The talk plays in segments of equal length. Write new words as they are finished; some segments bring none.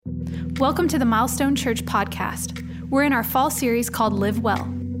Welcome to the Milestone Church podcast. We're in our fall series called Live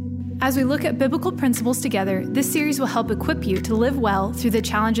Well. As we look at biblical principles together, this series will help equip you to live well through the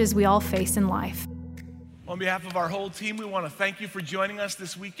challenges we all face in life. On behalf of our whole team, we want to thank you for joining us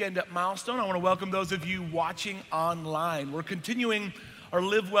this weekend at Milestone. I want to welcome those of you watching online. We're continuing our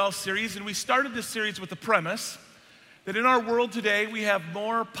Live Well series, and we started this series with the premise that in our world today, we have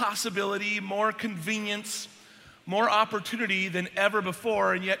more possibility, more convenience, more opportunity than ever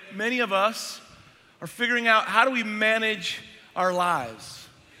before, and yet many of us are figuring out how do we manage our lives.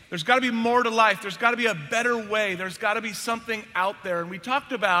 There's got to be more to life. There's got to be a better way. There's got to be something out there. And we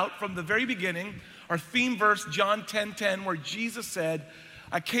talked about, from the very beginning, our theme verse, John 10:10, where Jesus said,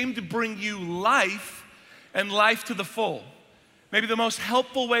 I came to bring you life and life to the full. Maybe the most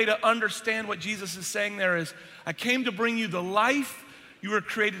helpful way to understand what Jesus is saying there is, I came to bring you the life you were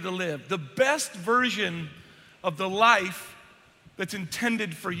created to live, the best version of the life that's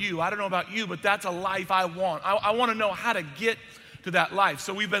intended for you. I don't know about you, but that's a life I want. I want to know how to get to that life.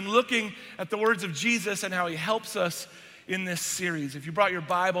 So we've been looking at the words of Jesus and how he helps us in this series. If you brought your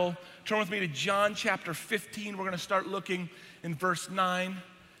Bible, turn with me to John chapter 15. We're going to start looking in verse 9.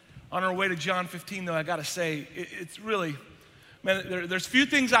 On our way to John 15, though, I got to say, it's really, man, there's few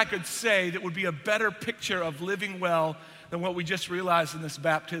things I could say that would be a better picture of living well than what we just realized in this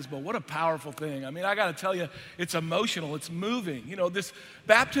baptismal. What a powerful thing. I mean, I got to tell you, it's emotional, it's moving. You know, this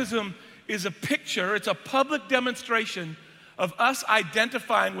baptism is a picture, it's a public demonstration of us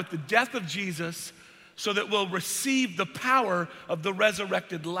identifying with the death of Jesus so that we'll receive the power of the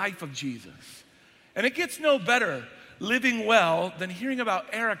resurrected life of Jesus. And it gets no better living well than hearing about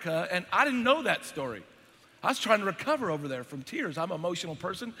Erica, and I didn't know that story. I was trying to recover over there from tears. I'm an emotional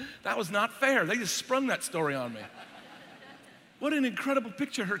person. That was not fair. They just sprung that story on me. What an incredible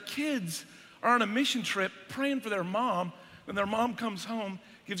picture. Her kids are on a mission trip praying for their mom. When their mom comes home,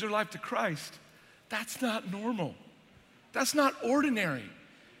 gives her life to Christ. That's not normal. That's not ordinary.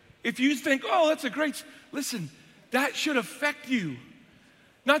 If you think, oh, that's a great, listen, that should affect you.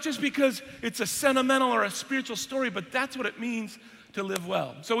 Not just because it's a sentimental or a spiritual story, but that's what it means to live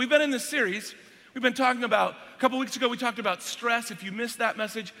well. So we've been in this series. We've been talking about, a couple weeks ago, we talked about stress. If you missed that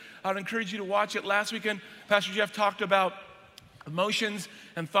message, I would encourage you to watch it. Last weekend, Pastor Jed talked about emotions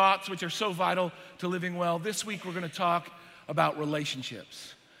and thoughts, which are so vital to living well. This week, we're going to talk about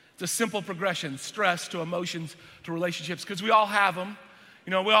relationships. It's a simple progression, stress to emotions to relationships, because we all have them.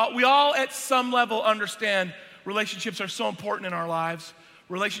 You know, we all at some level understand relationships are so important in our lives.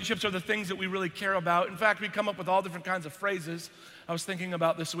 Relationships are the things that we really care about. In fact, we come up with all different kinds of phrases I was thinking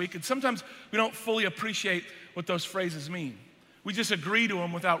about this week, and sometimes we don't fully appreciate what those phrases mean. We just agree to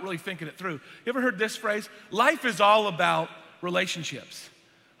them without really thinking it through. You ever heard this phrase? Life is all about relationships.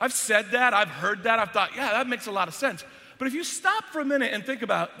 I've said that, I've heard that, I've thought, yeah, that makes a lot of sense. But if you stop for a minute and think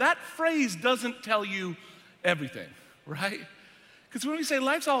about it, that phrase doesn't tell you everything, right? Because when we say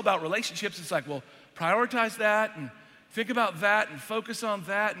life's all about relationships, it's like, well, prioritize that and think about that and focus on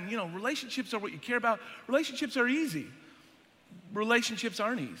that. And, you know, relationships are what you care about. Relationships are easy. Relationships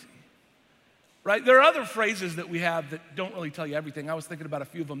aren't easy, right? There are other phrases that we have that don't really tell you everything. I was thinking about a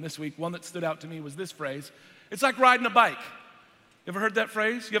few of them this week. One that stood out to me was this phrase. It's like riding a bike. You ever heard that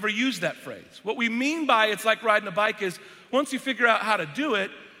phrase? You ever used that phrase? What we mean by it's like riding a bike is once you figure out how to do it,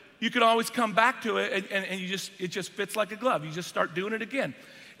 you can always come back to it and it just fits like a glove. You just start doing it again.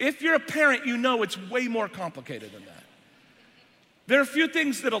 If you're a parent, you know it's way more complicated than that. There are a few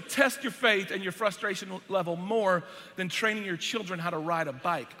things that'll test your faith and your frustration level more than training your children how to ride a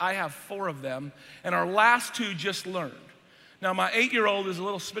bike. I have 4 of them, and our last 2 just learned. Now, my 8-year-old is a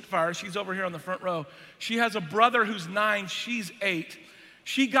little spitfire. She's over here on the front row. She has a brother who's 9. She's 8.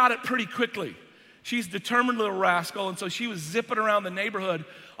 She got it pretty quickly. She's a determined little rascal, and so she was zipping around the neighborhood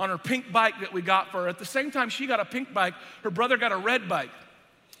on her pink bike that we got for her. At the same time she got a pink bike, her brother got a red bike.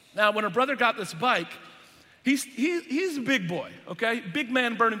 Now, when her brother got this bike, he's a big boy, okay? Big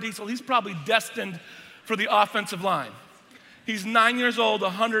man burning diesel. He's probably destined for the offensive line. He's 9 years old,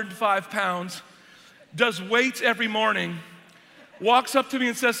 105 pounds, does weights every morning, walks up to me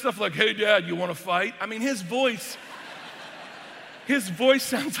and says stuff like, hey, Dad, you want to fight? I mean, his voice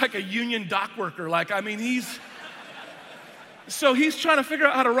sounds like a union dock worker. He's trying to figure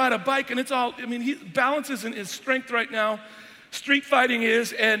out how to ride a bike, and it's all, balance isn't his strength right now. Street fighting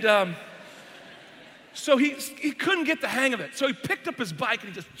is, and so he couldn't get the hang of it. So he picked up his bike and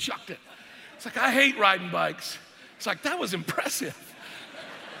he just chucked it. It's like, I hate riding bikes. It's like, that was impressive.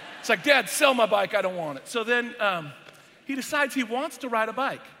 It's like, Dad, sell my bike, I don't want it. So then, he decides he wants to ride a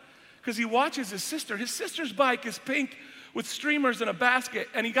bike because he watches his sister. His sister's bike is pink with streamers and a basket,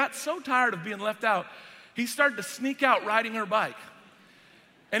 and he got so tired of being left out, he started to sneak out riding her bike.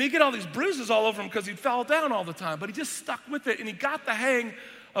 And he'd get all these bruises all over him because he'd fall down all the time, but he just stuck with it and he got the hang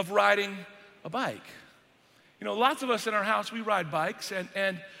of riding a bike. You know, lots of us in our house, we ride bikes,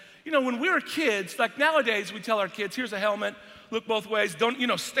 and you know, when we were kids, like nowadays we tell our kids, here's a helmet, look both ways, don't, you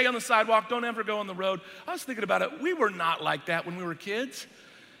know, stay on the sidewalk, don't ever go on the road. I was thinking about it, we were not like that when we were kids.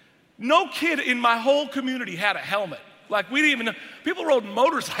 No kid in my whole community had a helmet. Like we didn't even know, people rode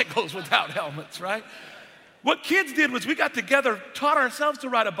motorcycles without helmets, right? What kids did was we got together, taught ourselves to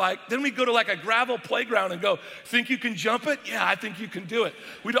ride a bike, then we'd go to like a gravel playground and go, think you can jump it? Yeah, I think you can do it.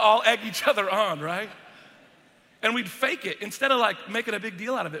 We'd all egg each other on, right? And we'd fake it. Instead of like making a big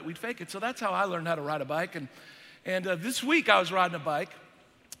deal out of it, we'd fake it. So that's how I learned how to ride a bike. And this week I was riding a bike,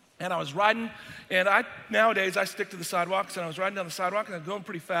 and I was riding, and nowadays I stick to the sidewalks, and I was riding down the sidewalk, and I was going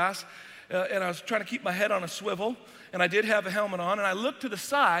pretty fast, and I was trying to keep my head on a swivel, and I did have a helmet on, and I looked to the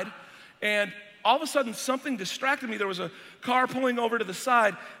side, and all of a sudden something distracted me. There was a car pulling over to the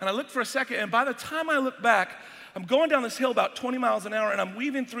side, and I looked for a second, and by the time I looked back, I'm going down this hill about 20 miles an hour, and I'm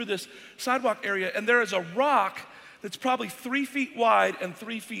weaving through this sidewalk area, and there is a rock that's probably 3 feet wide and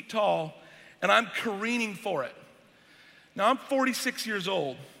 3 feet tall, and I'm careening for it. Now, I'm 46 years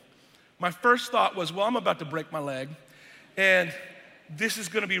old. My first thought was, well, I'm about to break my leg, and this is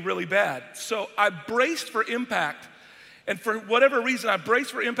gonna be really bad. So I braced for impact, and for whatever reason, I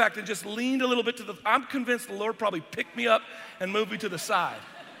braced for impact and just leaned a little bit I'm convinced the Lord probably picked me up and moved me to the side.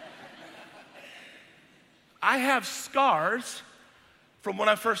 I have scars from when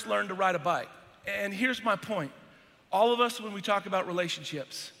I first learned to ride a bike. And here's my point. All of us, when we talk about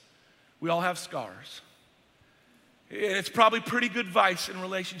relationships, we all have scars. And it's probably pretty good advice in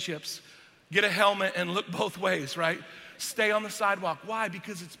relationships. Get a helmet and look both ways, right? Stay on the sidewalk. Why?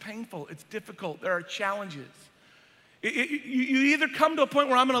 Because it's painful, it's difficult, there are challenges. You either come to a point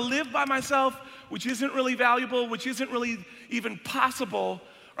where I'm gonna live by myself, which isn't really valuable, which isn't really even possible,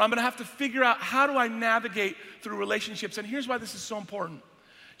 or I'm gonna have to figure out how do I navigate through relationships. And here's why this is so important.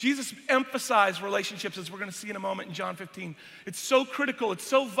 Jesus emphasized relationships, as we're gonna see in a moment in John 15. It's so critical, it's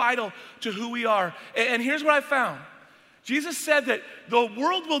so vital to who we are. And here's what I found. Jesus said that the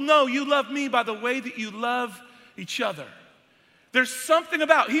world will know you love me by the way that you love each other. There's something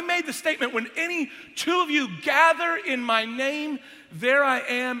about, he made the statement, when any two of you gather in my name, there I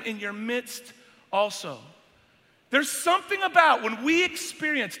am in your midst also. There's something about when we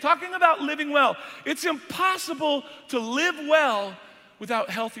experience, talking about living well, it's impossible to live well without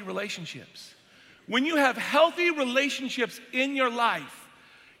healthy relationships. When you have healthy relationships in your life,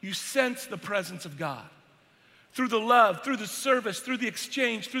 you sense the presence of God. Through the love, through the service, through the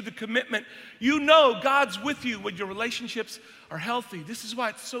exchange, through the commitment, you know God's with you when your relationships are healthy. This is why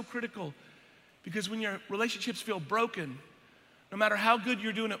it's so critical, because when your relationships feel broken, no matter how good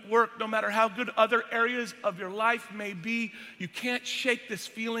you're doing at work, no matter how good other areas of your life may be, you can't shake this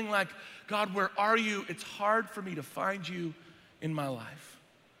feeling like, God, where are you? It's hard for me to find you in my life.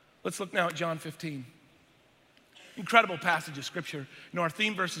 Let's look now at John 15. Incredible passage of scripture. You know, our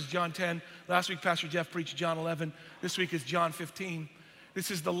theme verse is John 10. Last week, Pastor Jeff preached John 11. This week is John 15.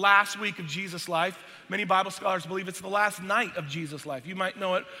 This is the last week of Jesus' life. Many Bible scholars believe it's the last night of Jesus' life. You might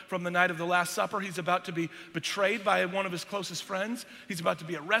know it from the night of the Last Supper. He's about to be betrayed by one of his closest friends. He's about to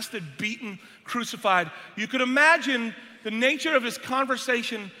be arrested, beaten, crucified. You could imagine the nature of his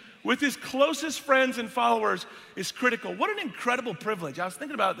conversation with his closest friends and followers is critical. What an incredible privilege. I was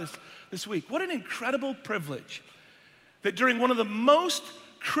thinking about this week. What an incredible privilege that during one of the most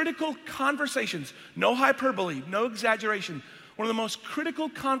critical conversations, no hyperbole, no exaggeration, one of the most critical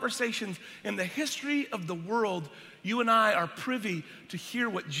conversations in the history of the world, you and I are privy to hear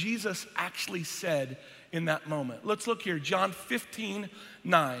what Jesus actually said in that moment. Let's look here, John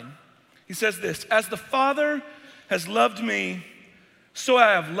 15:9. He says this, "As the Father has loved me, so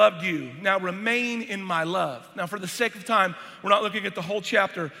I have loved you. Now remain in my love." Now, for the sake of time, we're not looking at the whole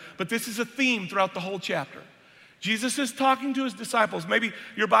chapter, but this is a theme throughout the whole chapter. Jesus is talking to his disciples. Maybe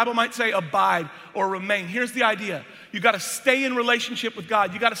your Bible might say abide or remain. Here's the idea. You got to stay in relationship with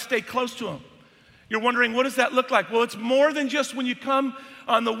God. You got to stay close to him. You're wondering, what does that look like? Well, it's more than just when you come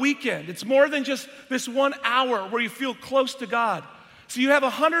on the weekend. It's more than just this 1 hour where you feel close to God. So you have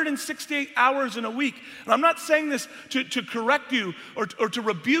 168 hours in a week. And I'm not saying this to correct you or to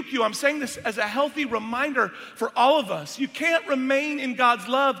rebuke you. I'm saying this as a healthy reminder for all of us. You can't remain in God's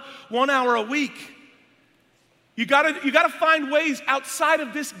love 1 hour a week. You gotta find ways outside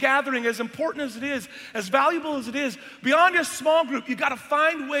of this gathering, as important as it is, as valuable as it is, beyond your small group, you gotta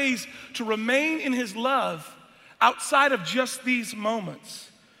find ways to remain in his love outside of just these moments.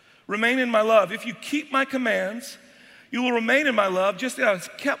 Remain in my love. If you keep my commands, you will remain in my love, just as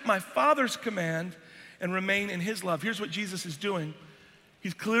I kept my Father's command and remain in his love. Here's what Jesus is doing.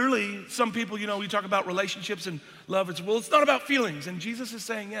 He's clearly, some people, we talk about relationships and love. It's not about feelings. And Jesus is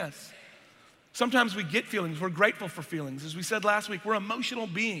saying yes. Sometimes we get feelings. We're grateful for feelings. As we said last week, we're emotional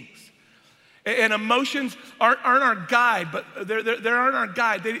beings. And emotions aren't our guide, but they aren't our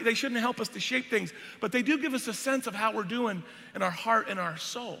guide. They shouldn't help us to shape things, but they do give us a sense of how we're doing in our heart and our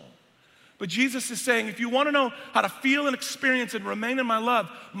soul. But Jesus is saying, if you want to know how to feel and experience and remain in my love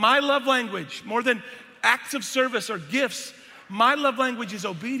language, more than acts of service or gifts, my love language is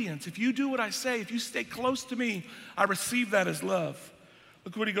obedience. If you do what I say, if you stay close to me, I receive that as love.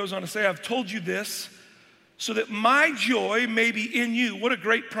 Look what he goes on to say. I've told you this so that my joy may be in you. What a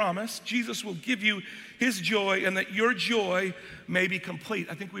great promise. Jesus will give you his joy and that your joy may be complete.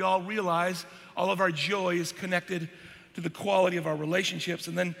 I think we all realize all of our joy is connected to the quality of our relationships.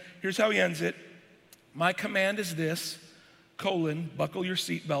 And then here's how he ends it. My command is this, buckle your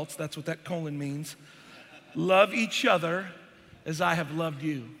seatbelts. That's what that colon means. Love each other as I have loved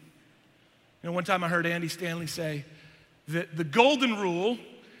you. One time I heard Andy Stanley say that the golden rule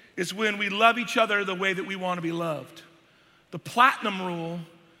is when we love each other the way that we want to be loved. The platinum rule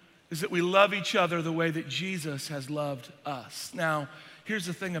is that we love each other the way that Jesus has loved us. Now, here's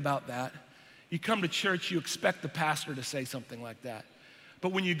the thing about that. You come to church, you expect the pastor to say something like that.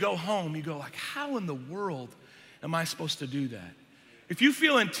 But when you go home, you go like, how in the world am I supposed to do that? If you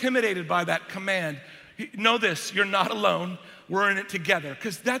feel intimidated by that command, know this, you're not alone. We're in it together,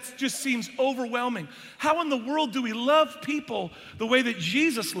 because that just seems overwhelming. How in the world do we love people the way that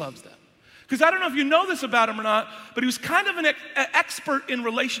Jesus loves them? Because I don't know if you know this about him or not, but he was kind of an expert in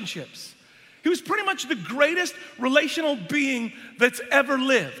relationships. He was pretty much the greatest relational being that's ever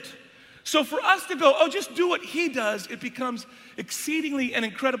lived. So for us to go, just do what he does, it becomes exceedingly and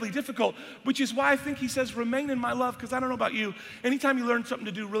incredibly difficult, which is why I think he says, remain in my love, because I don't know about you, anytime you learn something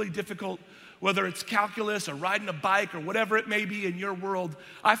to do really difficult, whether it's calculus or riding a bike or whatever it may be in your world,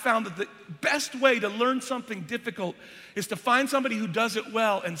 I found that the best way to learn something difficult is to find somebody who does it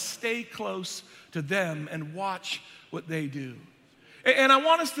well and stay close to them and watch what they do. And I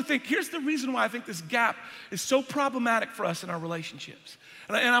want us to think, here's the reason why I think this gap is so problematic for us in our relationships.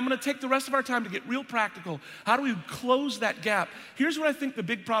 And I'm going to take the rest of our time to get real practical. How do we close that gap? Here's what I think the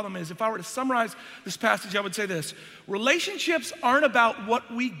big problem is. If I were to summarize this passage, I would say this. Relationships aren't about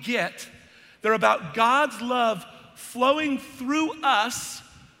what we get. They're about God's love flowing through us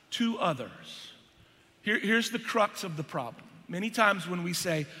to others. Here's the crux of the problem. Many times when we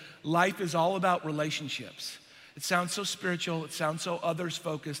say life is all about relationships, it sounds so spiritual, it sounds so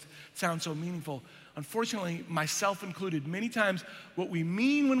others-focused, it sounds so meaningful. Unfortunately, myself included, many times what we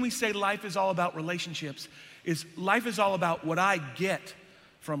mean when we say life is all about relationships is life is all about what I get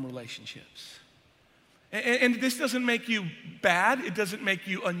from relationships. And this doesn't make you bad, it doesn't make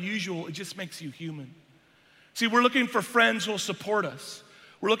you unusual, it just makes you human. See, we're looking for friends who'll support us.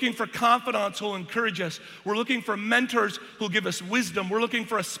 We're looking for confidants who'll encourage us. We're looking for mentors who'll give us wisdom. We're looking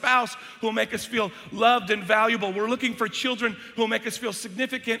for a spouse who'll make us feel loved and valuable. We're looking for children who'll make us feel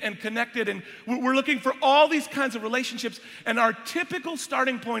significant and connected. And we're looking for all these kinds of relationships. And our typical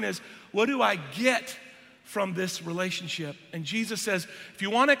starting point is, what do I get from this relationship? And Jesus says, if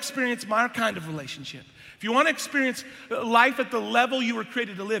you want to experience my kind of relationship, if you want to experience life at the level you were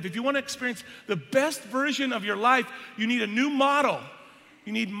created to live, if you want to experience the best version of your life, you need a new model.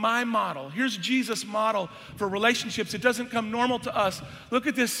 You need my model. Here's Jesus' model for relationships. It doesn't come normal to us. Look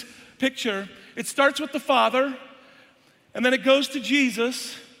at this picture. It starts with the Father, and then it goes to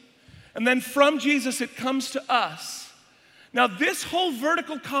Jesus, and then from Jesus it comes to us. Now this whole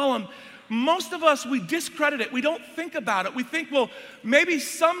vertical column, most of us, we discredit it. We don't think about it. We think, well, maybe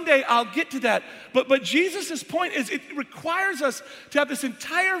someday I'll get to that. But Jesus' point is it requires us to have this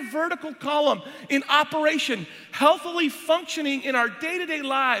entire vertical column in operation, healthily functioning in our day-to-day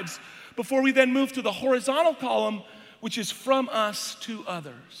lives before we then move to the horizontal column, which is from us to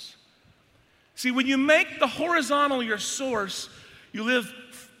others. See, when you make the horizontal your source, you live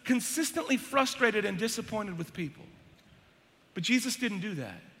consistently frustrated and disappointed with people. But Jesus didn't do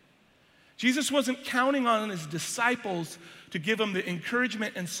that. Jesus wasn't counting on his disciples to give him the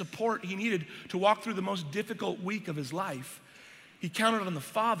encouragement and support he needed to walk through the most difficult week of his life. He counted on the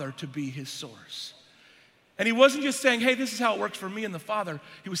Father to be his source. And he wasn't just saying, hey, this is how it works for me and the Father.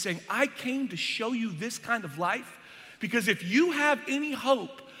 He was saying, I came to show you this kind of life because if you have any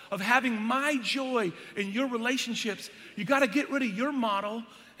hope of having my joy in your relationships, you got to get rid of your model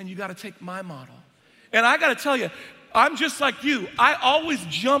and you got to take my model. And I got to tell you, I'm just like you. I always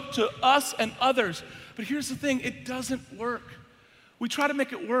jump to us and others. But here's the thing, it doesn't work. We try to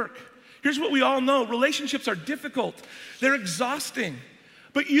make it work. Here's what we all know. Relationships are difficult. They're exhausting.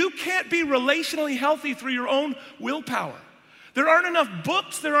 But you can't be relationally healthy through your own willpower. There aren't enough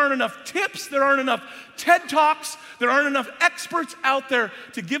books, there aren't enough tips, there aren't enough TED Talks, there aren't enough experts out there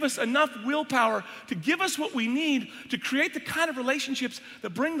to give us enough willpower, to give us what we need to create the kind of relationships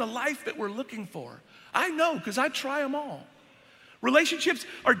that bring the life that we're looking for. I know, because I try them all. Relationships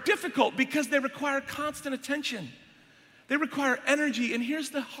are difficult because they require constant attention. They require energy, and here's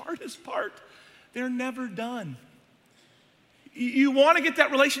the hardest part. They're never done. You want to get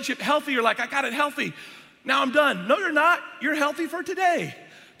that relationship healthy, you're like, I got it healthy. Now I'm done. No, you're not. You're healthy for today.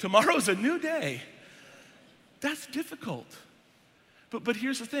 Tomorrow's a new day. That's difficult. But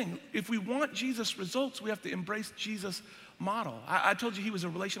here's the thing. If we want Jesus' results, we have to embrace Jesus' model. I told you he was a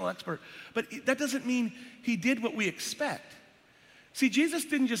relational expert, but that doesn't mean he did what we expect. See, Jesus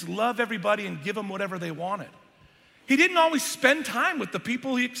didn't just love everybody and give them whatever they wanted. He didn't always spend time with the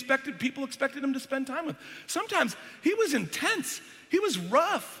people people expected him to spend time with. Sometimes he was intense. He was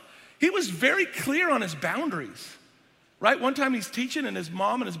rough. He was very clear on his boundaries, right? One time he's teaching and his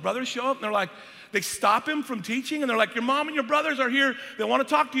mom and his brothers show up and they stop him from teaching and they're like, your mom and your brothers are here. They want to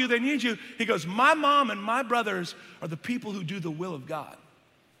talk to you. They need you. He goes, my mom and my brothers are the people who do the will of God.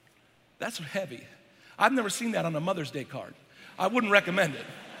 That's heavy. I've never seen that on a Mother's Day card. I wouldn't recommend it.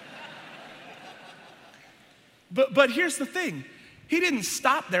 But here's the thing. He didn't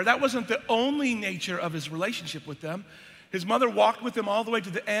stop there. That wasn't the only nature of his relationship with them. His mother walked with him all the way to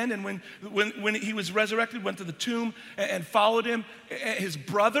the end, and when he was resurrected, went to the tomb and followed him. His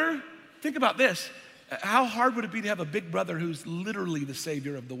brother, think about this. How hard would it be to have a big brother who's literally the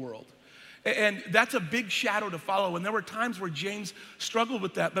savior of the world? And that's a big shadow to follow. And there were times where James struggled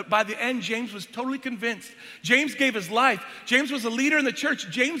with that. But by the end, James was totally convinced. James gave his life. James was a leader in the church.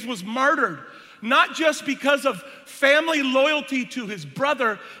 James was martyred. Not just because of family loyalty to his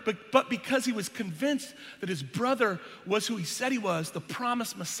brother, but because he was convinced that his brother was who he said he was, the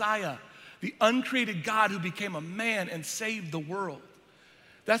promised Messiah, the uncreated God who became a man and saved the world.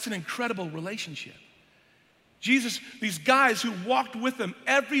 That's an incredible relationship. Jesus, these guys who walked with him,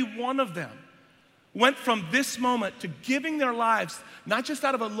 every one of them went from this moment to giving their lives, not just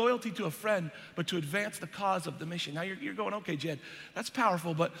out of a loyalty to a friend, but to advance the cause of the mission. Now you're going, okay, Jed, that's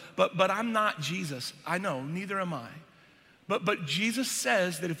powerful, but I'm not Jesus. I know, neither am I. But Jesus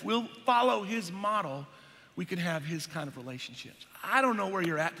says that if we'll follow his model, we can have his kind of relationships. I don't know where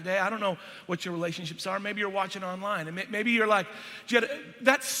you're at today. I don't know what your relationships are. Maybe you're watching online, and maybe you're like, Jed,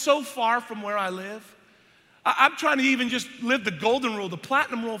 that's so far from where I live. I'm trying to even just live the golden rule. The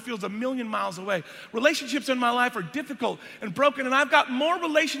platinum rule feels a million miles away. Relationships in my life are difficult and broken, and I've got more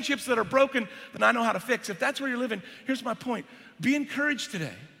relationships that are broken than I know how to fix. If that's where you're living, here's my point. Be encouraged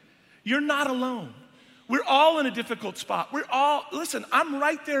today. You're not alone. We're all in a difficult spot. Listen, I'm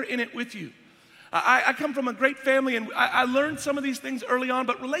right there in it with you. I come from a great family, and I learned some of these things early on,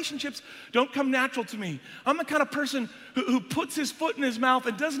 but relationships don't come natural to me. I'm the kind of person who puts his foot in his mouth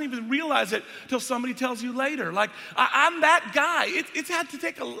and doesn't even realize it till somebody tells you later. Like, I'm that guy. It's had to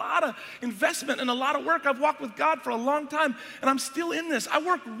take a lot of investment and a lot of work. I've walked with God for a long time, and I'm still in this. I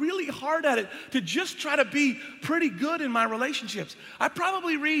work really hard at it to just try to be pretty good in my relationships. I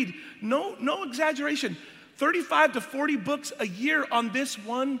probably read, no exaggeration, 35 to 40 books a year on this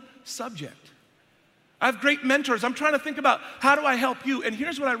one subject. I have great mentors. I'm trying to think about how do I help you? And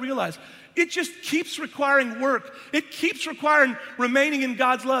here's what I realize. It just keeps requiring work. It keeps requiring remaining in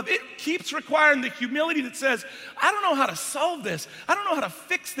God's love. It keeps requiring the humility that says, I don't know how to solve this. I don't know how to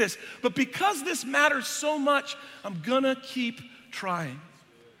fix this. But because this matters so much, I'm gonna keep trying.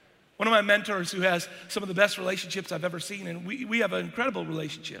 One of my mentors who has some of the best relationships I've ever seen, and we have an incredible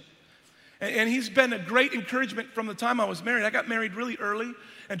relationship. And he's been a great encouragement from the time I was married. I got married really early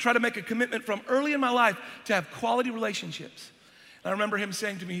and tried to make a commitment from early in my life to have quality relationships. And I remember him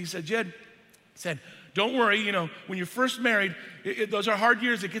saying to me, he said, Jed, don't worry, when you're first married, those are hard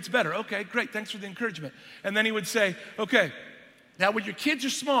years, it gets better. Okay, great, thanks for the encouragement. And then he would say, okay, now when your kids are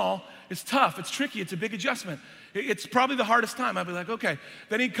small, it's tough, it's tricky, it's a big adjustment. It's probably the hardest time. I'd be like, okay.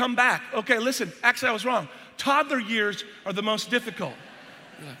 Then he'd come back. Okay, listen, actually I was wrong. Toddler years are the most difficult.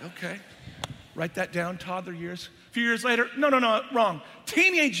 You're like, okay. Write that down, toddler years. A few years later, no, wrong.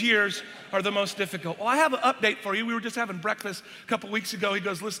 Teenage years are the most difficult. Well, I have an update for you. We were just having breakfast a couple weeks ago. He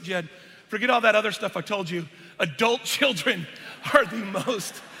goes, listen, Jed, forget all that other stuff I told you. Adult children are the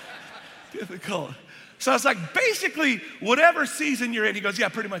most difficult. So I was like, basically, whatever season you're in. He goes, yeah,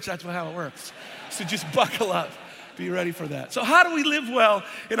 pretty much that's how it works. So just buckle up. Be ready for that. So how do we live well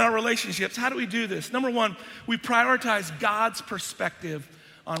in our relationships? How do we do this? Number one, we prioritize God's perspective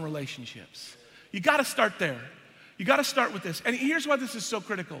on relationships. You got to start there. You got to start with this. And here's why this is so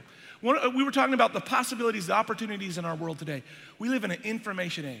critical. We were talking about the possibilities, the opportunities in our world today. We live in an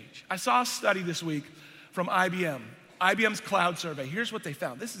information age. I saw a study this week from IBM. IBM's cloud survey. Here's what they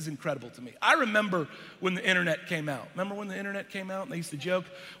found. This is incredible to me. I remember when the internet came out. Remember when the internet came out and they used to joke?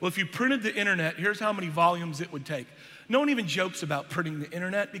 Well, if you printed the internet, here's how many volumes it would take. No one even jokes about printing the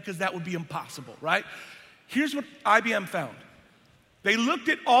internet because that would be impossible, right? Here's what IBM found. They looked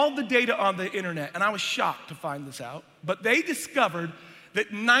at all the data on the internet, and I was shocked to find this out, but they discovered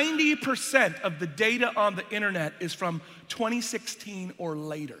that 90% of the data on the internet is from 2016 or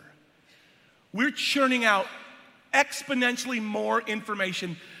later. We're churning out exponentially more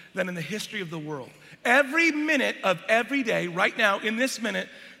information than in the history of the world. Every minute of every day, right now, in this minute,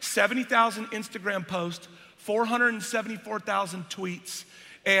 70,000 Instagram posts, 474,000 tweets,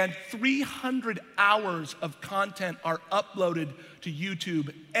 and 300 hours of content are uploaded to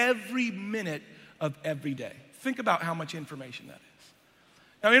YouTube every minute of every day. Think about how much information that is.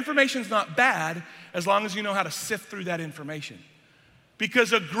 Now, information's not bad as long as you know how to sift through that information.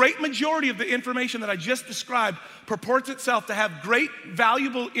 Because a great majority of the information that I just described purports itself to have great,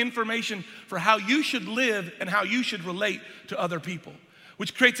 valuable information for how you should live and how you should relate to other people,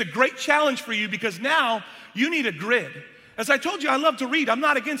 which creates a great challenge for you because now you need a grid. As I told you, I love to read. I'm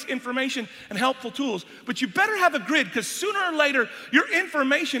not against information and helpful tools, but you better have a grid because sooner or later, your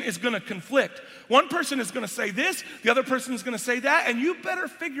information is going to conflict. One person is going to say this, the other person is going to say that, and you better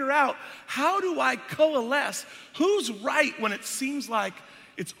figure out, how do I coalesce? Who's right when it seems like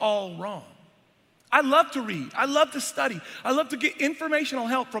it's all wrong? I love to read. I love to study. I love to get informational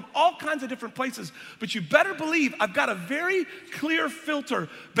help from all kinds of different places. But you better believe I've got a very clear filter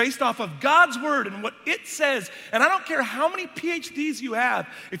based off of God's word and what it says. And I don't care how many PhDs you have.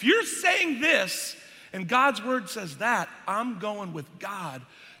 If you're saying this and God's word says that, I'm going with God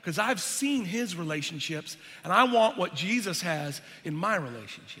because I've seen his relationships and I want what Jesus has in my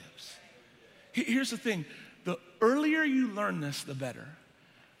relationships. Here's the thing. The earlier you learn this, the better.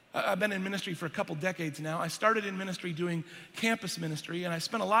 I've been in ministry for a couple decades now. I started in ministry doing campus ministry, and I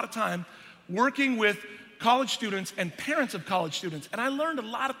spent a lot of time working with college students and parents of college students. And I learned a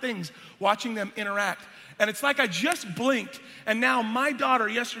lot of things watching them interact. And it's like I just blinked, and now my daughter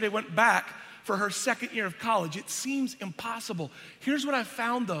yesterday went back for her second year of college. It seems impossible. Here's what I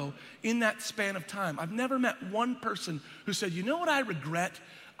found, though, in that span of time. I've never met one person who said, you know what I regret?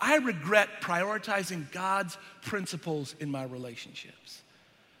 I regret prioritizing God's principles in my relationships.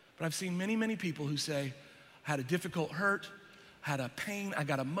 But I've seen many, many people who say, I had a difficult hurt, I had a pain, I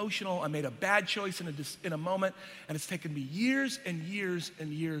got emotional, I made a bad choice in a moment, and it's taken me years and years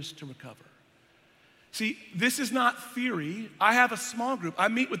and years to recover. See, this is not theory. I have a small group. I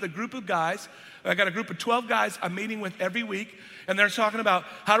meet with a group of guys. I got a group of 12 guys I'm meeting with every week, and they're talking about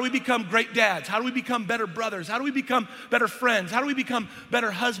how do we become great dads? How do we become better brothers? How do we become better friends? How do we become better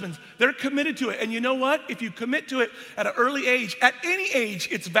husbands? They're committed to it. And you know what? If you commit to it at an early age, at any age,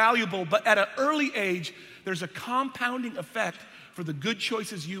 it's valuable, but at an early age, there's a compounding effect for the good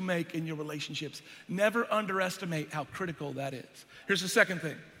choices you make in your relationships. Never underestimate how critical that is. Here's the second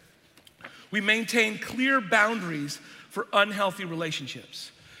thing. We maintain clear boundaries for unhealthy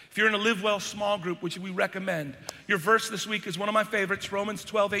relationships. If you're in a Live Well small group, which we recommend, your verse this week is one of my favorites, Romans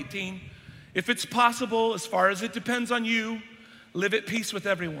 12:18. If it's possible, as far as it depends on you, live at peace with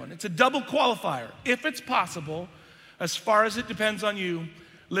everyone. It's a double qualifier. If it's possible, as far as it depends on you,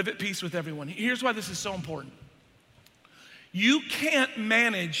 live at peace with everyone. Here's why this is so important. You can't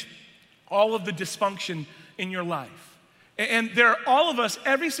manage all of the dysfunction in your life. And there are all of us,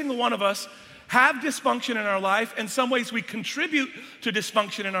 every single one of us, have dysfunction in our life. In some ways, we contribute to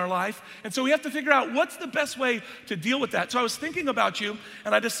dysfunction in our life. And so we have to figure out what's the best way to deal with that. So I was thinking about you,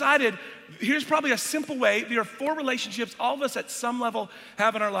 and I decided here's probably a simple way. There are 4 relationships all of us at some level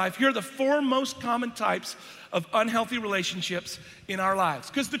have in our life. Here are the 4 most common types of unhealthy relationships in our lives.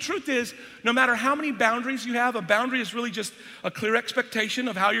 Because the truth is, no matter how many boundaries you have, a boundary is really just a clear expectation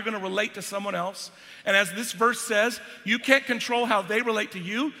of how you're going to relate to someone else. And as this verse says, you can't control how they relate to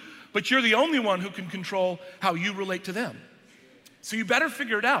you, but you're the only one who can control how you relate to them. So you better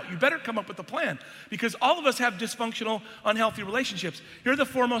figure it out. You better come up with a plan because all of us have dysfunctional, unhealthy relationships. Here are the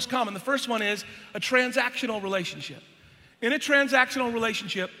 4 most common. The first one is a transactional relationship. In a transactional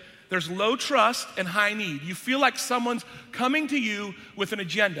relationship, there's low trust and high need. You feel like someone's coming to you with an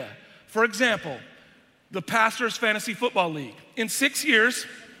agenda. For example, the Pastor's Fantasy Football League. In 6 years,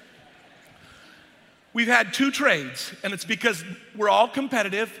 we've had 2 trades, and it's because we're all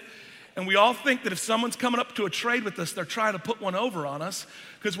competitive, and we all think that if someone's coming up to a trade with us, they're trying to put one over on us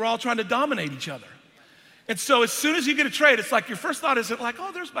because we're all trying to dominate each other. And so as soon as you get a trade, it's like your first thought isn't like,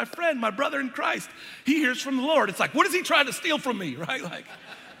 oh, there's my friend, my brother in Christ. He hears from the Lord. It's like, what is he trying to steal from me, right? Like,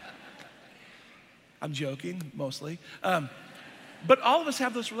 I'm joking, mostly. But all of us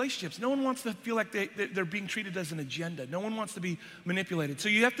have those relationships. No one wants to feel like they're being treated as an agenda. No one wants to be manipulated. So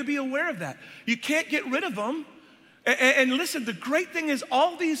you have to be aware of that. You can't get rid of them. And listen, the great thing is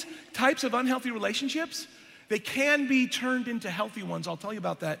all these types of unhealthy relationships, they can be turned into healthy ones. I'll tell you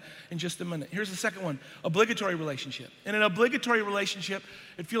about that in just a minute. Here's the second one, obligatory relationship. In an obligatory relationship,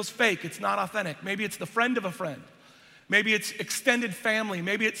 it feels fake. It's not authentic. Maybe it's the friend of a friend. Maybe it's extended family.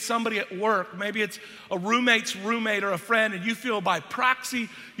 Maybe it's somebody at work. Maybe it's a roommate's roommate or a friend, and you feel by proxy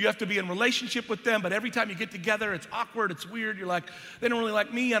you have to be in relationship with them, but every time you get together, it's awkward, it's weird. You're like, they don't really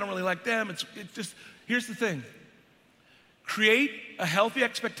like me, I don't really like them. It's just, here's the thing. Create a healthy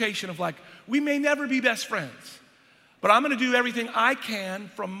expectation of like, we may never be best friends, but I'm gonna do everything I can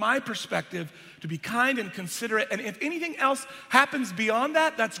from my perspective to be kind and considerate, and if anything else happens beyond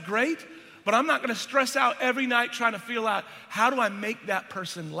that, that's great. But I'm not gonna stress out every night trying to feel out, how do I make that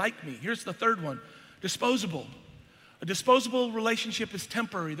person like me? Here's the third one, disposable. A disposable relationship is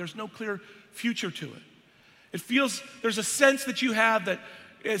temporary. There's no clear future to it. It feels, there's a sense that you have that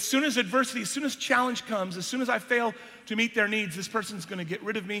as soon as adversity, as soon as challenge comes, as soon as I fail to meet their needs, this person's gonna get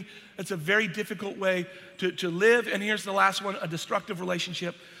rid of me. It's a very difficult way to live. And here's the last one, a destructive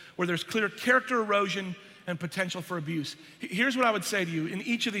relationship where there's clear character erosion and potential for abuse. Here's what I would say to you in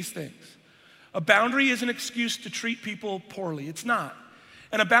each of these things. A boundary is an excuse to treat people poorly. It's not.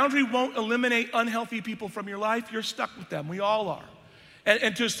 And a boundary won't eliminate unhealthy people from your life. You're stuck with them. We all are.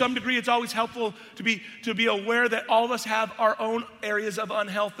 And to some degree, it's always helpful to be aware that all of us have our own areas of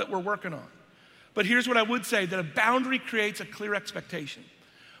unhealth that we're working on. But here's what I would say, that a boundary creates a clear expectation.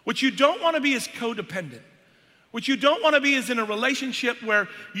 What you don't want to be is codependent. What you don't want to be is in a relationship where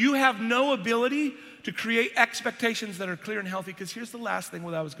you have no ability to create expectations that are clear and healthy. Because here's the last thing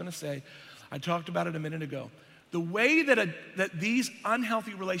what I was going to say. I talked about it a minute ago. The way that these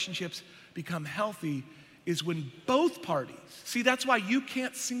unhealthy relationships become healthy is when both parties, see, that's why you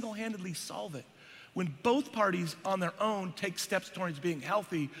can't single-handedly solve it. When both parties on their own take steps towards being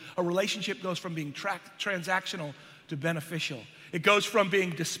healthy, a relationship goes from being transactional to beneficial. It goes from being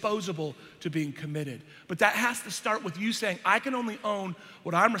disposable to being committed. But that has to start with you saying, I can only own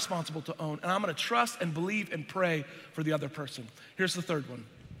what I'm responsible to own, and I'm gonna trust and believe and pray for the other person. Here's the third one.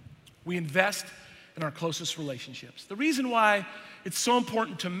 We invest in our closest relationships. The reason why it's so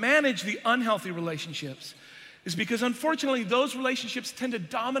important to manage the unhealthy relationships is because unfortunately those relationships tend to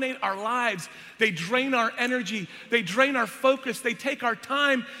dominate our lives. They drain our energy, they drain our focus, they take our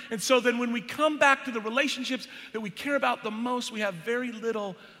time, and so then when we come back to the relationships that we care about the most, we have very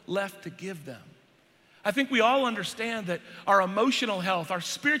little left to give them. I think we all understand that our emotional health, our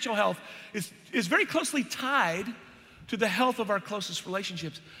spiritual health is very closely tied to the health of our closest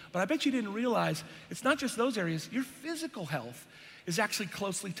relationships. But I bet you didn't realize it's not just those areas. Your physical health is actually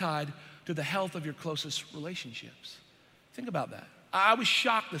closely tied to the health of your closest relationships. Think about that. I was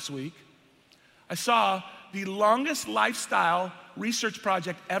shocked this week. I saw the longest lifestyle research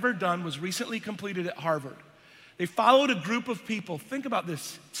project ever done was recently completed at Harvard. They followed a group of people. Think about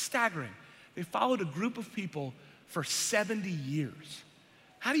this, it's staggering. They followed a group of people for 70 years.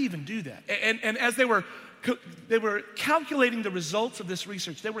 How do you even do that? And as they were calculating the results of this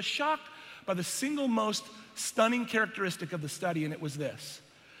research, they were shocked by the single most stunning characteristic of the study, and it was this.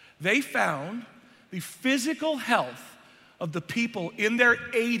 They found the physical health of the people in their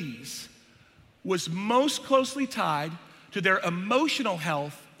 80s was most closely tied to their emotional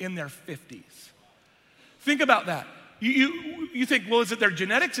health in their 50s. Think about that. You think, well, is it their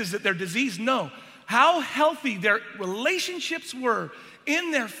genetics? Is it their disease? No. How healthy their relationships were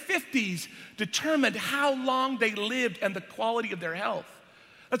in their 50s determined how long they lived and the quality of their health.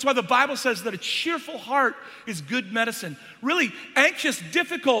 That's why the Bible says that a cheerful heart is good medicine. Really, anxious,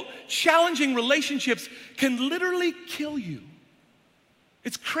 difficult, challenging relationships can literally kill you.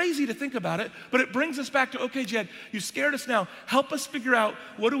 It's crazy to think about it, but it brings us back to, okay, Jed, you scared us now. Help us figure out,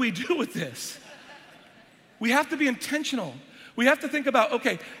 what do we do with this? We have to be intentional. We have to think about,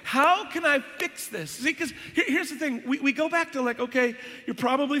 okay, how can I fix this? See, because here's the thing. We go back to like, okay, you're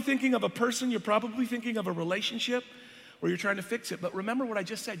probably thinking of a person, you're probably thinking of a relationship where you're trying to fix it. But remember what I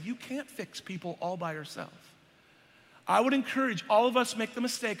just said, you can't fix people all by yourself. I would encourage all of us make the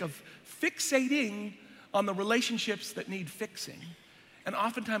mistake of fixating on the relationships that need fixing. And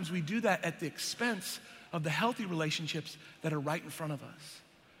oftentimes we do that at the expense of the healthy relationships that are right in front of us.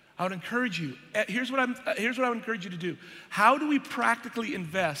 I would encourage you, here's what I would encourage you to do. How do we practically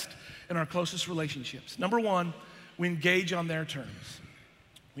invest in our closest relationships? Number one, we engage on their terms.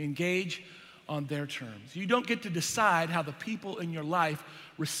 We engage on their terms. You don't get to decide how the people in your life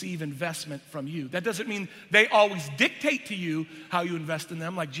receive investment from you. That doesn't mean they always dictate to you how you invest in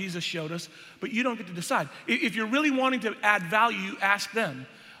them, like Jesus showed us, but you don't get to decide. If you're really wanting to add value, you ask them.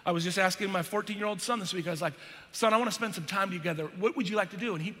 I was just asking my 14-year-old son this week, I was like, son, I want to spend some time together. What would you like to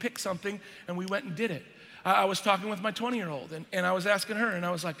do? And he picked something, and we went and did it. I was talking with my 20-year-old, and I was asking her, and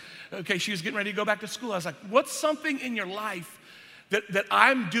I was like, okay, she was getting ready to go back to school. I was like, what's something in your life that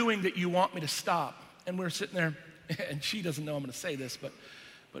I'm doing that you want me to stop? And we're sitting there, and she doesn't know I'm going to say this, but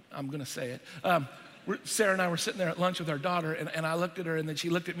I'm going to say it. Sarah and I were sitting there at lunch with our daughter, and I looked at her, and then she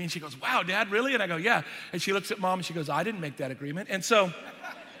looked at me, and she goes, wow, Dad, really? And I go, yeah. And she looks at Mom, and she goes, I didn't make that agreement. And so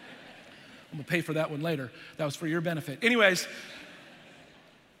I'm going to pay for that one later. That was for your benefit. Anyways,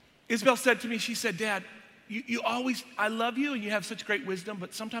 Isabel said to me, she said, Dad, you always, I love you, and you have such great wisdom,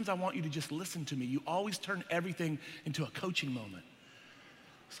 but sometimes I want you to just listen to me. You always turn everything into a coaching moment.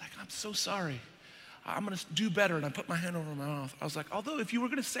 It's like, I'm so sorry. I'm going to do better. And I put my hand over my mouth. I was like, although if you were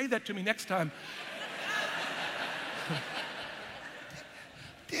going to say that to me next time,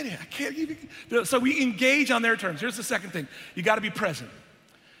 did it? I can't even. So we engage on their terms. Here's the second thing. You got to be present.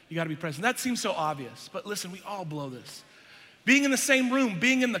 You got to be present. That seems so obvious, but listen, we all blow this. Being in the same room,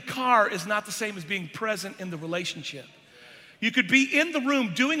 being in the car is not the same as being present in the relationship. You could be in the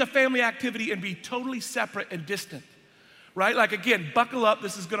room doing a family activity and be totally separate and distant. Right? Like, again, buckle up.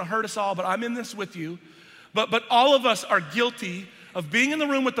 This is going to hurt us all, but I'm in this with you. But all of us are guilty of being in the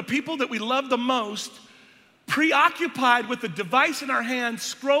room with the people that we love the most, preoccupied with the device in our hands,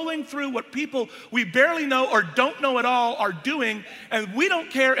 scrolling through what people we barely know or don't know at all are doing, and we don't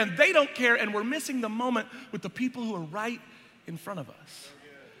care and they don't care, and we're missing the moment with the people who are right in front of us.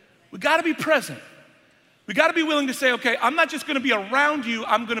 We got to be present. We got to be willing to say, okay, I'm not just going to be around you,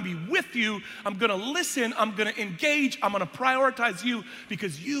 I'm going to be with you, I'm going to listen, I'm going to engage, I'm going to prioritize you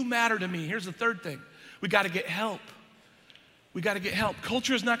because you matter to me. Here's the third thing. We got to get help. We got to get help.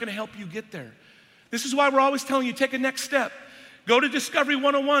 Culture is not going to help you get there. This is why we're always telling you, take a next step. Go to Discovery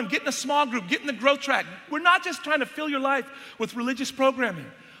 101, get in a small group, get in the growth track. We're not just trying to fill your life with religious programming.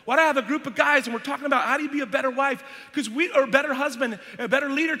 Why do I have a group of guys and we're talking about how do you be a better wife? Or a better husband, a better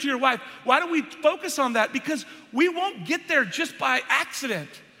leader to your wife. Why do we focus on that? Because we won't get there just by accident.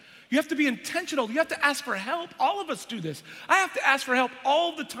 You have to be intentional. You have to ask for help. All of us do this. I have to ask for help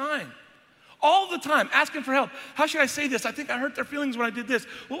all the time. All the time, asking for help. How should I say this? I think I hurt their feelings when I did this.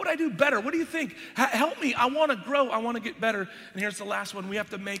 What would I do better? What do you think? Help me. I want to grow. I want to get better. And here's the last one. We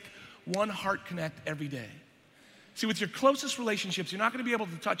have to make one heart connect every day. See, with your closest relationships, you're not going to be able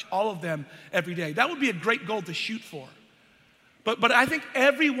to touch all of them every day. That would be a great goal to shoot for. But I think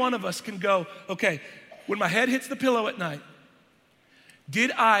every one of us can go, okay, when my head hits the pillow at night,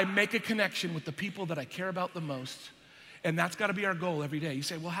 did I make a connection with the people that I care about the most? And that's got to be our goal every day. You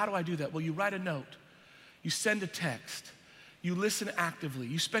say, well, how do I do that? Well, you write a note. You send a text. You listen actively.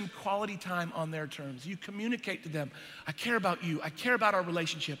 You spend quality time on their terms. You communicate to them, I care about you. I care about our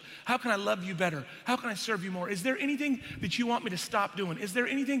relationship. How can I love you better? How can I serve you more? Is there anything that you want me to stop doing? Is there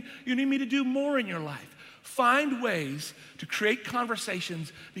anything you need me to do more in your life? Find ways to create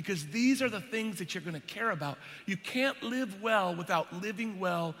conversations because these are the things that you're going to care about. You can't live well without living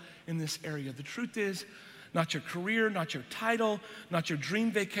well in this area. The truth is, not your career, not your title, not your dream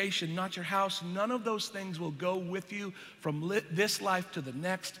vacation, not your house. None of those things will go with you from this life to the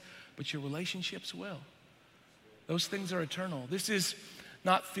next, but your relationships will. Those things are eternal. This is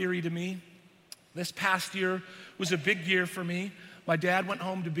not theory to me. This past year was a big year for me. My dad went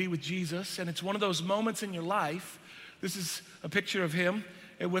home to be with Jesus, and it's one of those moments in your life. This is a picture of him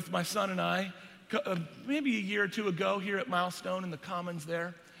with my son and I, maybe a year or two ago here at Milestone in the Commons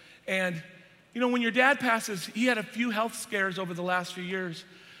there. And you know, when your dad passes, he had a few health scares over the last few years.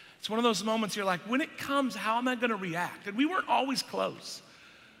 It's one of those moments you're like, when it comes, how am I going to react? And we weren't always close,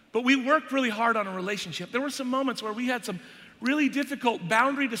 but we worked really hard on a relationship. There were some moments where we had some really difficult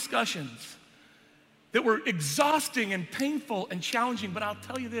boundary discussions that were exhausting and painful and challenging, but I'll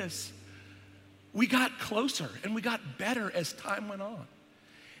tell you this, we got closer and we got better as time went on.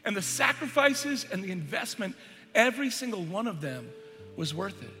 And the sacrifices and the investment, every single one of them was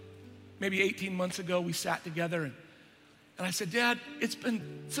worth it. Maybe 18 months ago, we sat together and I said, Dad, it's been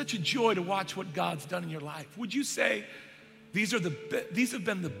such a joy to watch what God's done in your life. Would you say these have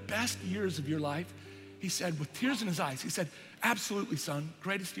been the best years of your life? He said, with tears in his eyes, he said, absolutely, son,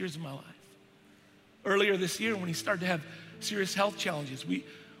 greatest years of my life. Earlier this year, when he started to have serious health challenges, we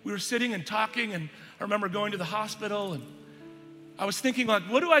were sitting and talking, and I remember going to the hospital, and I was thinking, like,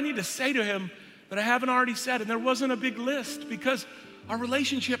 what do I need to say to him that I haven't already said? And there wasn't a big list because our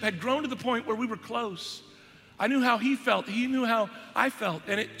relationship had grown to the point where we were close. I knew how he felt. He knew how I felt.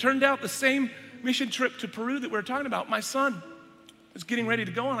 And it turned out the same mission trip to Peru that we were talking about, my son was getting ready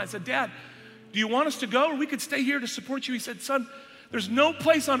to go on. I said, Dad, do you want us to go, or we could stay here to support you? He said, son, there's no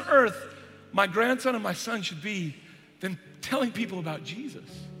place on earth my grandson and my son should be than telling people about Jesus.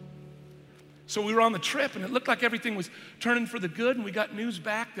 So we were on the trip, and it looked like everything was turning for the good, and we got news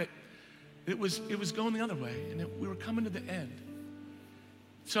back that it was going the other way, and we were coming to the end.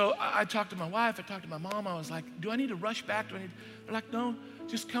 So I talked to my wife, I talked to my mom, I was like, do I need to rush back? They're like, no,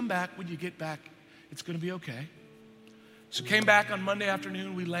 just come back. When you get back, it's gonna be okay. So came back on Monday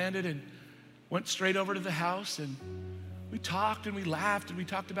afternoon, we landed and went straight over to the house, and we talked and we laughed and we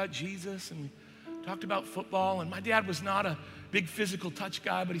talked about Jesus and we talked about football. And my dad was not a big physical touch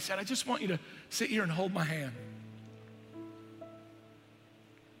guy, but he said, I just want you to sit here and hold my hand.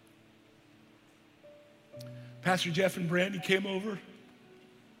 Pastor Jeff and Brandy came over.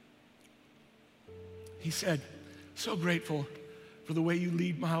 He said, so grateful for the way you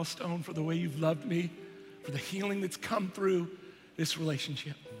lead Milestone, for the way you've loved me, for the healing that's come through this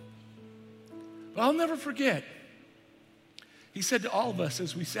relationship. But I'll never forget, he said to all of us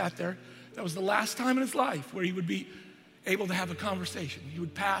as we sat there, that was the last time in his life where he would be able to have a conversation. He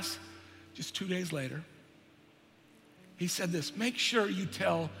would pass just 2 days later. He said this, make sure you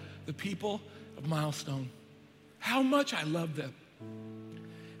tell the people of Milestone how much I love them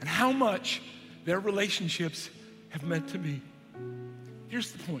and how much their relationships have meant to me.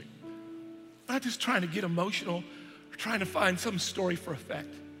 Here's the point. I'm not just trying to get emotional or trying to find some story for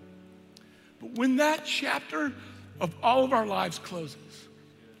effect. But when that chapter of all of our lives closes,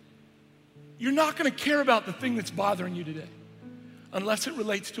 you're not gonna care about the thing that's bothering you today unless it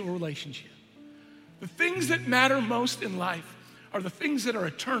relates to a relationship. The things that matter most in life are the things that are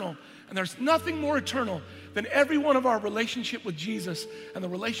eternal, and there's nothing more eternal than every one of our relationship with Jesus and the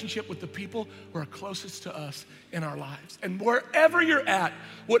relationship with the people who are closest to us in our lives. And wherever you're at,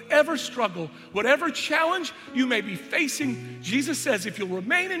 whatever struggle, whatever challenge you may be facing, Jesus says, if you'll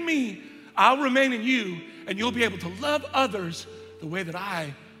remain in me, I'll remain in you, and you'll be able to love others the way that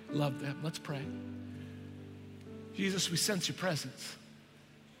I love them. Let's pray. Jesus, we sense your presence.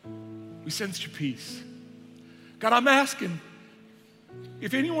 We sense your peace. God, I'm asking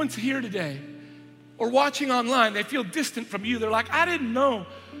if anyone's here today or watching online, they feel distant from you. They're like, I didn't know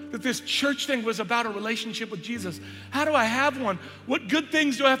that this church thing was about a relationship with Jesus. How do I have one? What good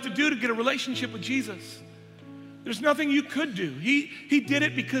things do I have to do to get a relationship with Jesus? There's nothing you could do. He did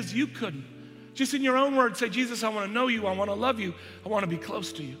it because you couldn't. Just in your own words, say, Jesus, I want to know you. I want to love you. I want to be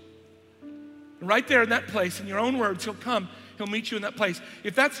close to you. And right there in that place, in your own words, he'll come. He'll meet you in that place.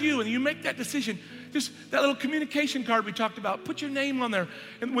 If that's you and you make that decision, just that little communication card we talked about, put your name on there.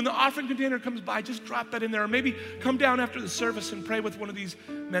 And when the offering container comes by, just drop that in there. Or maybe come down after the service and pray with one of these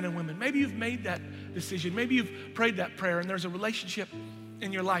men and women. Maybe you've made that decision. Maybe you've prayed that prayer and there's a relationship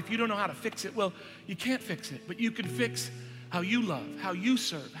in your life. You don't know how to fix it. Well, you can't fix it, but you can fix how you love, how you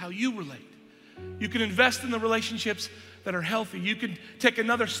serve, how you relate. You can invest in the relationships that are healthy. You can take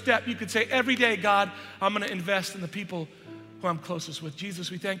another step. You could say, every day, God, I'm going to invest in the people who I'm closest with. Jesus,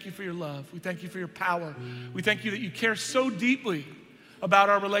 we thank you for your love. We thank you for your power. We thank you that you care so deeply about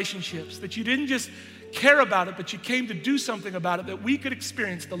our relationships, that you didn't just care about it, but you came to do something about it, that we could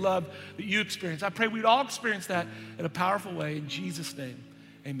experience the love that you experience. I pray we'd all experience that in a powerful way. In Jesus' name,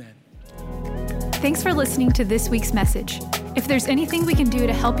 amen. Thanks for listening to this week's message. If there's anything we can do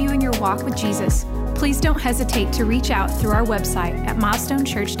to help you in your walk with Jesus, please don't hesitate to reach out through our website at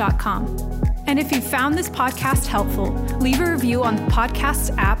milestonechurch.com. And if you found this podcast helpful, leave a review on the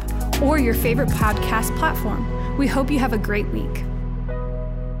podcast app or your favorite podcast platform. We hope you have a great week.